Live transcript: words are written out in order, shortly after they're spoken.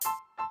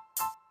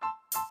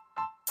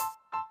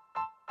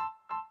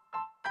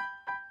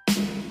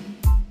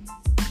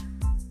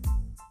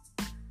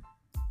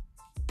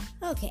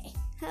Okay,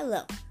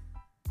 hello.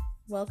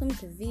 Welcome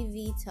to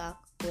VV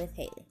Talk with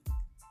Haley.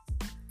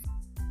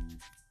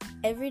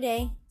 Every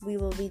day we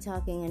will be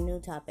talking a new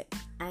topic.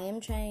 I am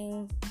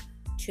trying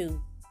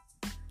to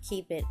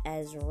keep it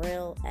as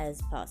real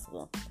as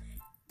possible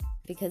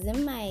because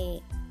in my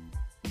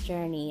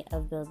journey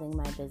of building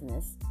my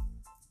business,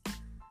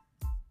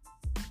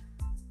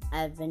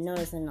 I've been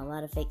noticing a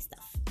lot of fake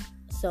stuff.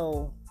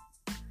 So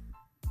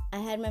I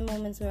had my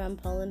moments where I'm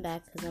pulling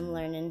back because I'm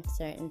learning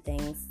certain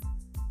things,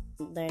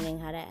 learning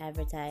how to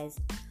advertise.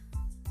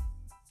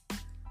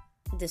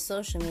 The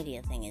social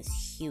media thing is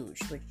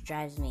huge, which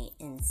drives me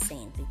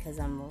insane because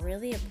I'm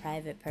really a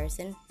private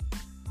person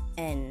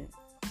and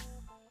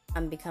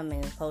I'm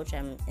becoming a coach.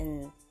 I'm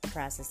in the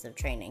process of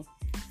training.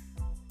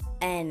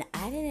 And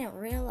I didn't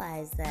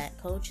realize that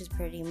coaches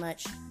pretty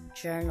much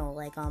journal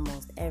like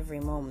almost every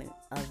moment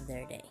of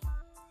their day.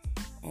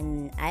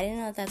 And I didn't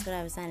know that's what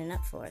I was signing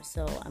up for,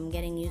 so I'm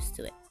getting used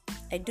to it.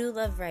 I do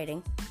love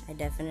writing. I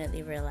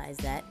definitely realize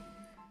that.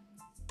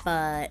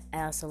 But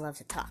I also love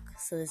to talk,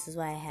 so this is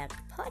why I have the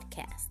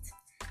podcast.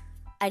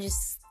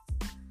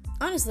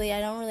 Honestly, I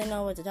don't really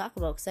know what to talk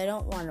about because I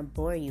don't want to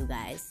bore you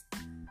guys.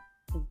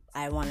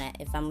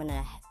 If I'm going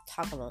to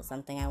talk about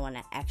something, I want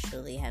to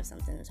actually have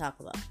something to talk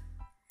about.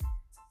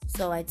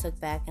 So I took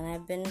back and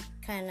I've been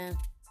kind of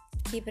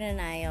keeping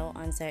an eye out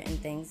on certain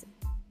things.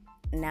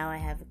 Now I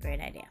have a great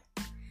idea.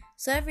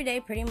 So every day,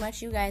 pretty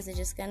much, you guys are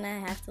just going to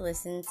have to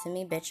listen to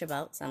me bitch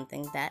about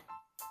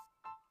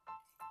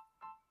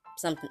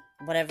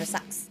whatever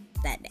sucks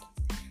that day.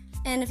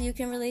 And if you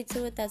can relate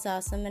to it, that's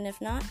awesome. And if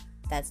not,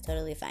 that's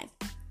totally fine.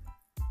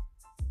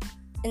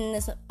 In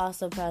this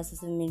also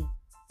process of me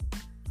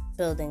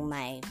building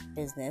my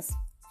business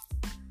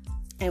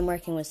and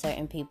working with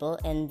certain people,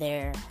 and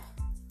they're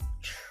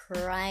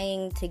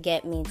trying to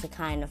get me to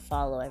kind of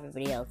follow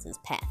everybody else's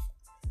path.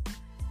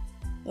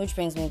 Which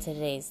brings me to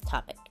today's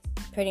topic.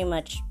 Pretty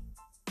much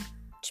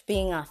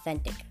being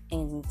authentic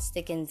and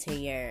sticking to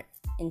your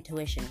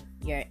intuition,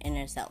 your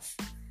inner self.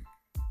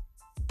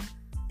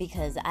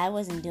 Because I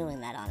wasn't doing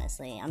that,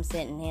 honestly. I'm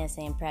sitting here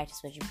saying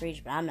practice what you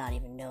preach, but I'm not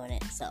even doing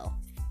it. So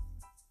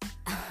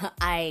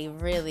I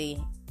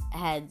really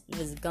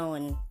was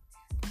going.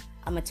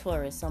 I'm a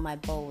tourist, so my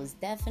bowl was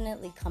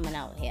definitely coming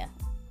out here.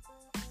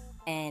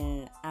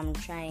 And I'm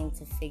trying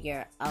to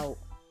figure out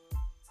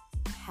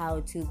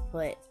how to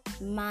put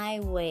my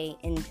way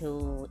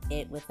into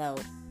it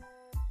without,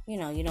 you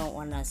don't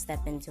want to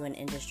step into an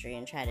industry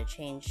and try to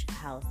change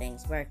how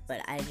things work,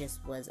 but I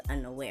just was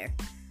unaware.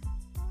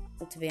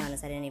 To be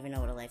honest, I didn't even know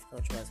what a life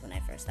coach was when I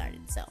first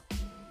started, so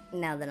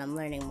now that I'm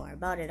learning more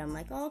about it, I'm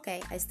like, oh,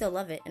 okay, I still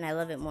love it, and I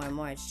love it more and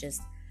more. It's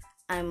just,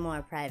 I'm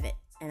more private,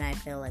 and I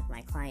feel like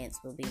my clients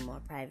will be more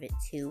private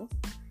too,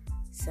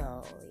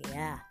 so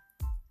yeah.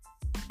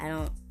 I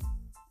don't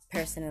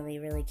personally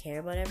really care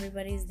about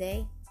everybody's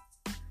day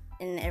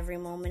in every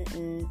moment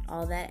and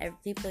all that.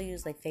 People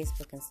use like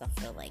Facebook and stuff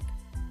for like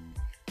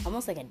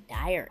almost like a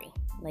diary.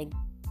 Like,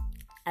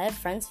 I have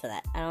friends for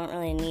that. I don't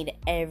really need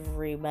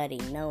everybody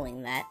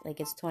knowing that. Like,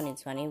 it's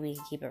 2020, we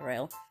can keep it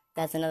real.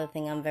 That's another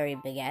thing I'm very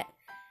big at.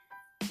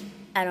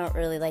 I don't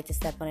really like to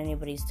step on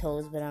anybody's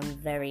toes, but I'm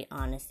very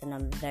honest and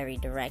I'm very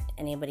direct.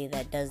 Anybody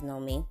that does know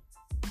me,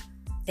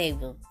 they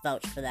will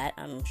vouch for that,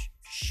 I'm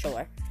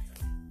sure.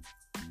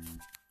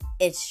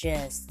 It's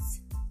just,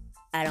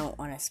 I don't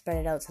want to spread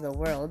it out to the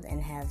world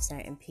and have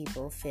certain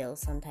people feel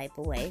some type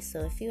of way. So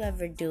if you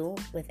ever do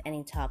with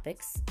any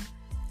topics,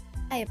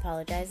 I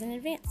apologize in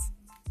advance.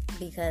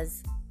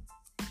 Because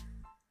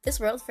this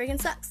world friggin'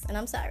 sucks, and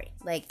I'm sorry.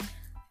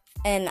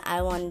 And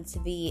I wanted to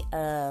be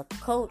a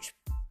coach.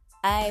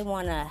 I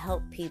want to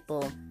help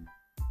people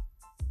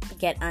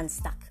get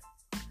unstuck.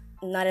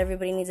 Not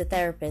everybody needs a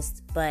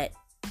therapist, but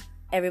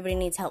everybody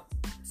needs help.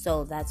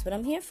 So that's what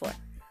I'm here for.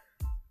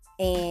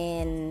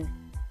 And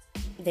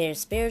there's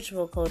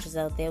spiritual coaches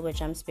out there,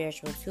 which I'm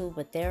spiritual too,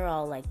 but they're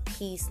all like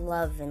peace,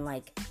 love, and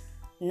like,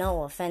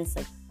 no offense,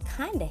 like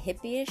kind of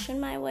hippie-ish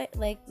in my way.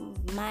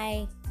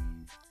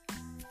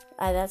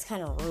 That's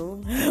kind of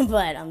rude,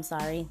 but I'm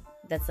sorry.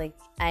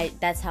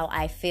 That's how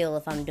I feel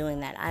if I'm doing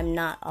that.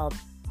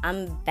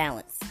 I'm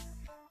balanced.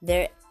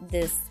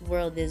 This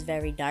world is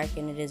very dark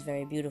and it is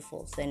very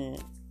beautiful,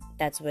 and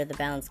that's where the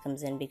balance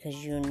comes in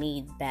because you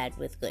need bad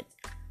with good.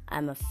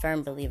 I'm a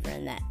firm believer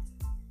in that.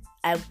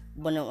 I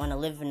wouldn't want to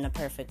live in a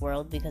perfect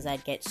world because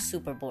I'd get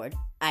super bored.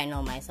 I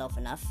know myself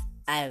enough.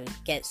 I would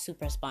get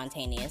super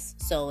spontaneous.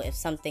 So if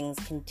something's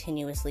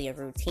continuously a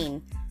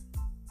routine,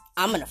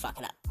 I'm going to fuck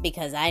it up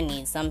because I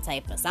need some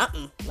type of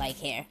something like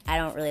here. I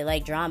don't really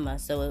like drama,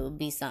 so it would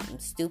be something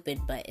stupid,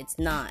 but it's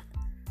not.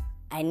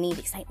 I need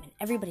excitement.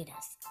 Everybody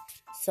does.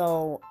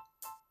 So,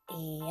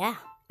 yeah,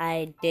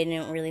 I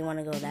didn't really want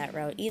to go that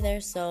route either,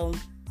 so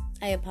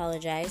I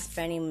apologize for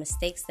any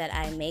mistakes that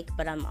I make,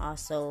 but I'm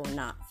also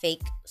not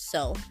fake,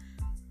 so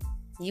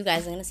you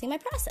guys are going to see my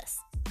process.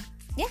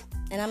 Yeah,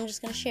 and I'm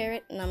just going to share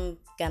it, and I'm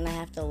going to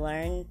have to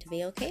learn to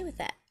be okay with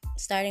that,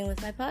 starting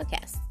with my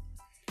podcast.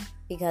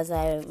 Because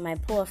my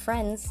poor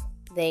friends,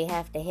 they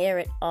have to hear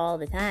it all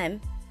the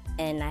time,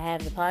 And I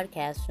have the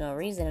podcast for no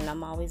reason, and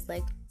I'm always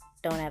like,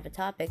 don't have a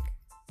topic.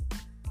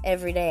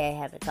 Every day I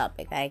have a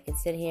topic. I could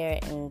sit here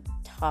and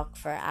talk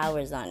for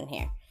hours on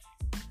here.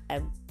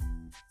 I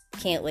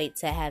can't wait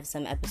to have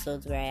some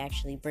episodes where I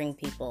actually bring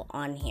people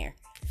on here,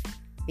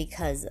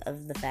 because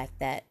of the fact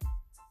that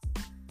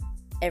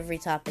every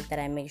topic that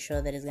I make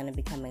sure that is going to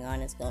be coming on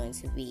is going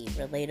to be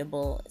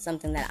relatable,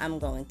 something that I'm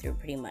going through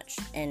pretty much,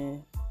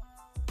 and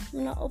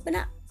I'm going to open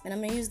up, and I'm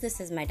going to use this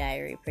as my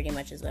diary, pretty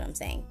much is what I'm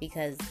saying,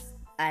 because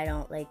I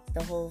don't like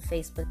the whole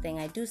Facebook thing.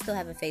 I do still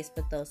have a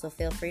Facebook though, so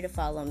feel free to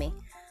follow me,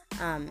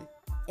 and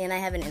I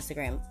have an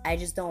Instagram. I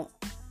just don't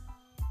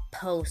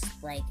post,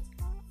 like,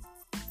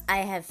 I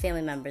have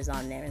family members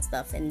on there and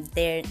stuff, and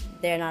they're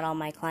not all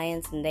my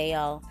clients, and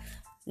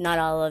not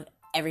all of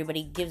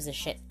everybody gives a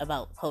shit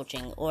about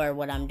coaching or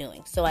what I'm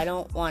doing. So I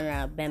don't want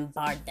to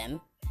bombard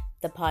them.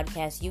 The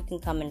podcast, you can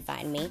come and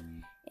find me,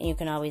 and you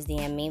can always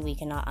DM me.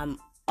 I'm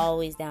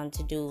always down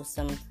to do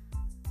some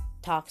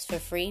talks for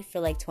free for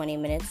like 20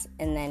 minutes,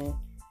 and then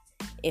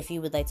if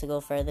you would like to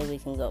go further, we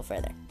can go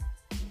further.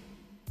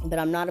 But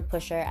I'm not a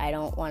pusher. I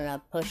don't want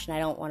to push, and I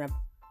don't want to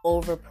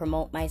over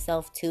promote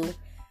myself too,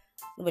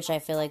 which I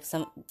feel like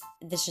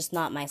this is just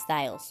not my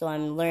style. So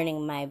I'm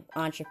learning my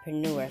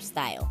entrepreneur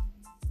style,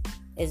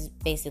 is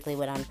basically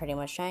what I'm pretty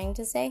much trying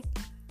to say.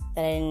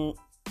 That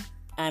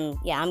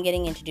I'm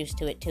getting introduced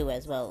to it too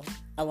as well,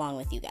 along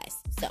with you guys.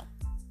 So,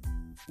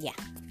 yeah.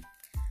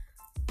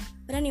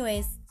 But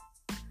anyways,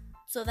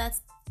 so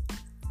that's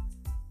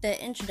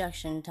the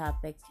introduction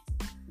topic,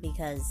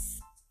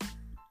 because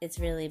it's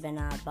really been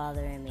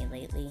bothering me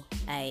lately.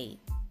 I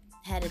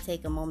had to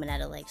take a moment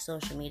out of like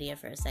social media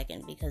for a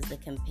second, because the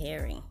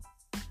comparing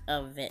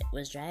of it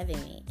was driving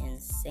me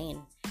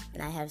insane.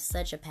 And I have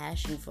such a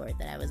passion for it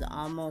that I was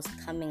almost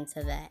coming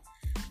to that.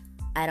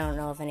 I don't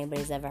know if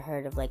anybody's ever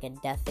heard of like a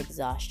death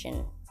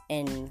exhaustion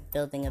in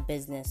building a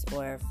business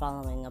or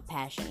following a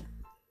passion.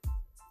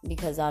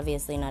 Because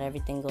obviously not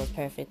everything goes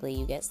perfectly.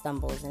 You get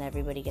stumbles and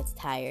everybody gets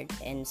tired.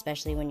 And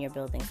especially when you're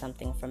building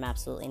something from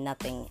absolutely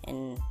nothing.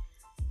 And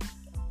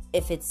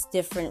if it's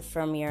different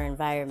from your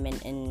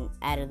environment and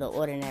out of the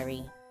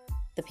ordinary,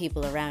 the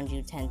people around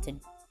you tend to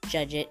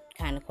judge it,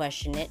 kind of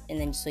question it, and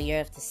then so you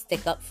have to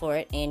stick up for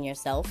it and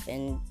yourself,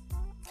 and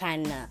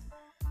kind of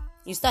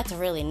you start to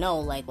really know,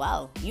 like,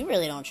 wow, you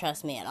really don't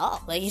trust me at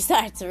all. Like, you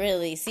start to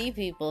really see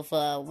people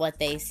for what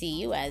they see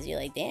you as. You're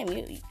like, damn,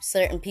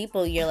 certain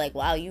people, you're like,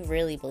 wow, you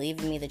really believe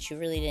in me that you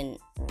really didn't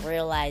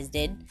realize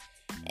did.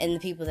 And the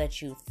people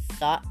that you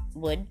thought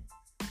would,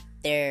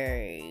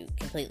 they're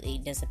completely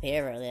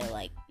disappear, or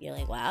you're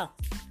like, wow,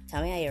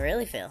 tell me how you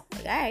really feel.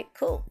 Like, all right,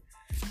 cool.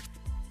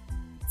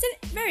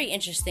 It's a very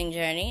interesting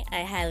journey.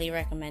 I highly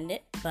recommend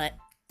it, but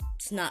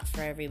it's not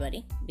for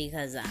everybody,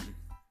 because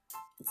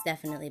it's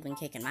definitely been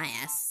kicking my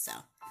ass. So,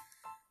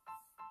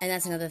 and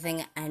that's another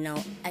thing. I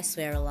know I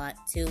swear a lot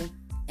too,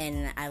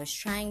 and I was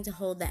trying to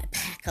hold that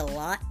back a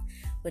lot,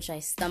 which I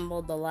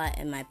stumbled a lot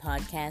in my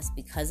podcast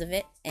because of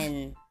it,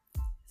 and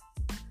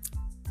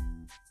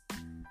I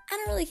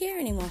don't really care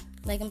anymore.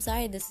 Like, I'm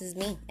sorry, this is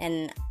me,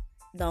 and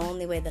the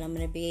only way that I'm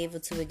going to be able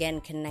to,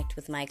 again, connect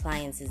with my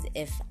clients is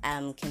if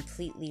I'm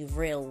completely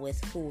real with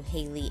who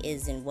Haley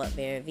is and what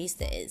Vera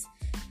Vista is.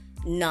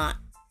 Not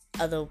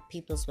other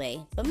people's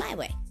way, but my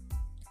way.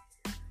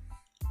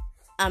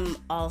 I'm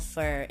all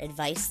for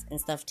advice and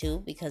stuff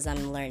too, because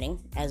I'm learning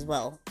as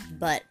well.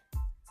 But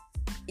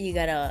you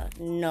gotta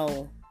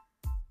know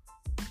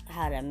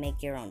how to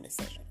make your own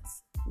decisions.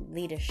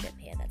 Leadership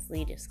here, that's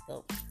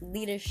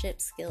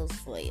leadership skills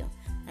for you.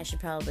 I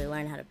should probably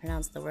learn how to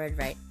pronounce the word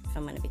right if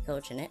I'm going to be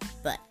coaching it,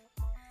 but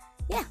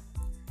yeah.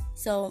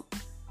 So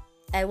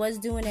I was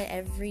doing it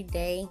every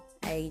day.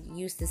 I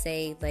used to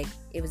say like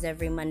it was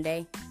every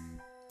Monday.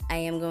 I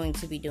am going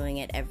to be doing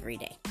it every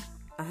day,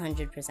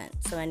 100%.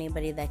 So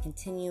anybody that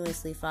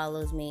continuously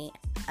follows me,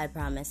 I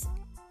promise,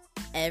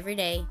 every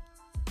day,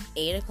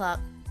 8 o'clock,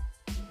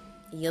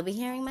 you'll be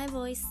hearing my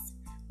voice.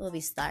 We'll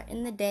be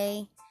starting the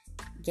day,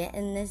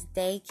 getting this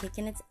day,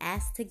 kicking its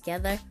ass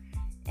together,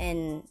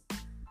 and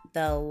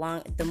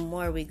the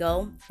more we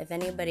go, if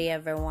anybody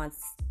ever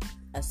wants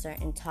a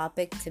certain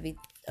topic to be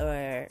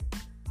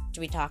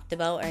talked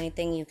about or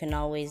anything, you can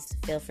always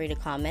feel free to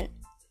comment.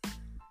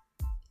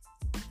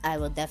 I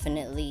will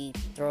definitely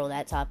throw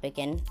that topic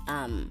in.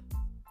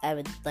 I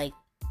would like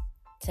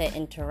to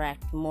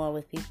interact more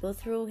with people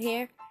through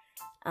here,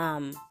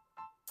 and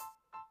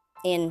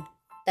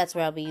that's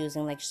where I'll be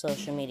using like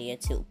social media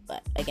too.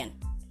 But again,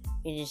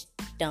 you just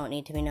don't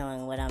need to be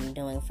knowing what I'm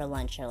doing for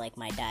lunch or like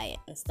my diet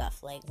and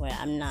stuff, like where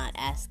I'm not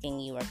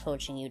asking you or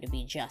coaching you to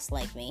be just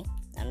like me.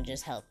 I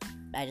just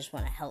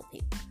want to help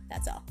people.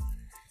 That's all.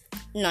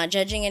 Not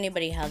judging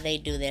anybody how they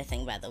do their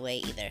thing, by the way,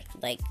 either.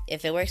 Like,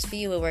 if it works for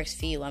you, it works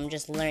for you. I'm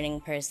just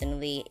learning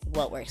personally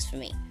what works for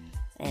me.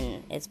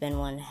 And it's been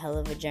one hell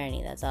of a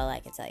journey. That's all I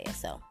can tell you.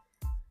 So,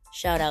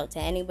 shout out to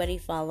anybody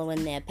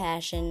following their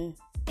passion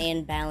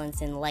and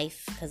balance in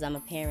life, because I'm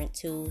a parent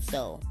too,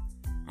 so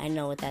I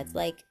know what that's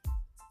like.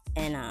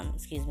 And,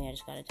 excuse me, I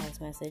just got a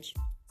text message.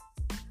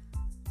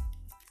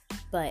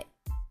 But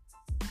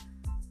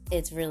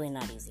it's really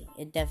not easy.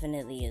 It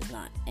definitely is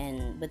not.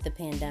 And with the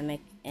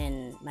pandemic,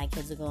 and my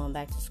kids are going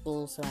back to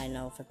school, so I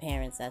know for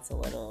parents that's a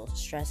little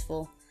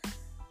stressful.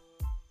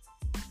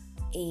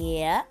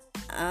 Yeah,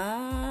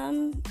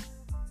 I'm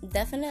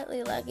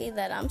definitely lucky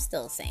that I'm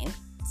still sane.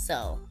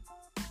 So,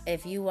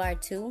 if you are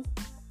too,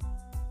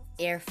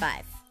 Air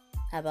 5.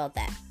 How about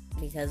that?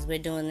 Because we're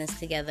doing this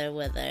together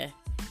whether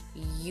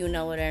you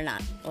know it or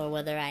not, or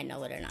whether I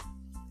know it or not.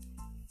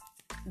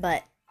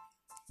 But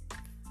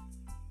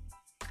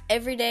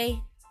every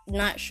day,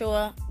 not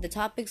sure. The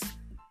topics,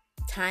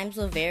 times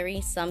will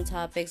vary. Some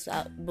topics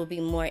will be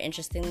more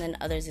interesting than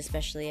others,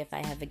 especially if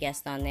I have a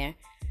guest on there.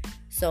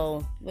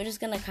 So we're just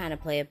going to kind of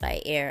play it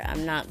by ear.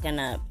 I'm not going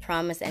to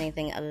promise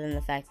anything other than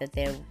the fact that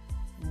there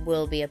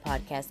will be a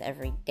podcast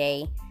every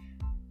day.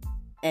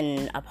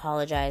 And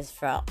apologize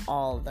for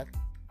all the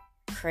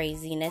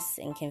craziness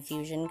and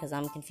confusion, because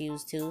I'm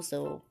confused too.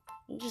 So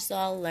we're just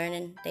all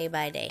learning day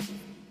by day.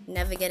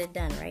 Never get it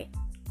done, right?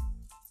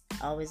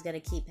 Always got to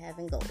keep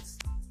having goals.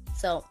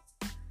 So,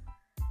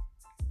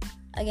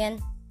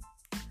 again,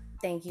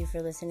 thank you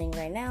for listening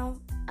right now.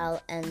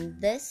 I'll end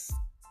this.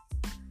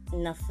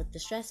 Enough with the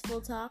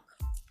stressful talk.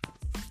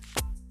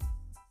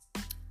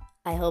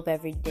 I hope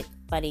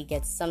everybody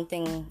gets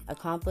something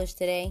accomplished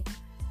today,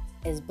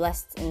 is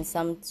blessed in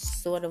some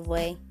sort of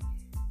way,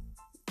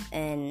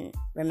 and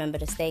remember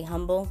to stay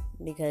humble,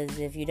 because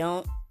if you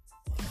don't,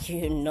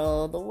 you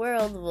know the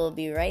world will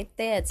be right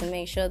there to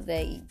make sure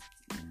that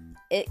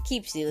it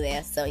keeps you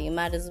there, so you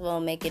might as well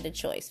make it a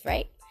choice,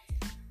 right?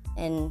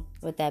 And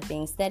with that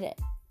being said,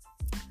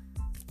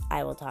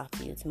 I will talk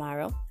to you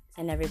tomorrow,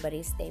 and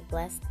everybody stay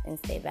blessed and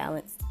stay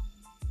balanced.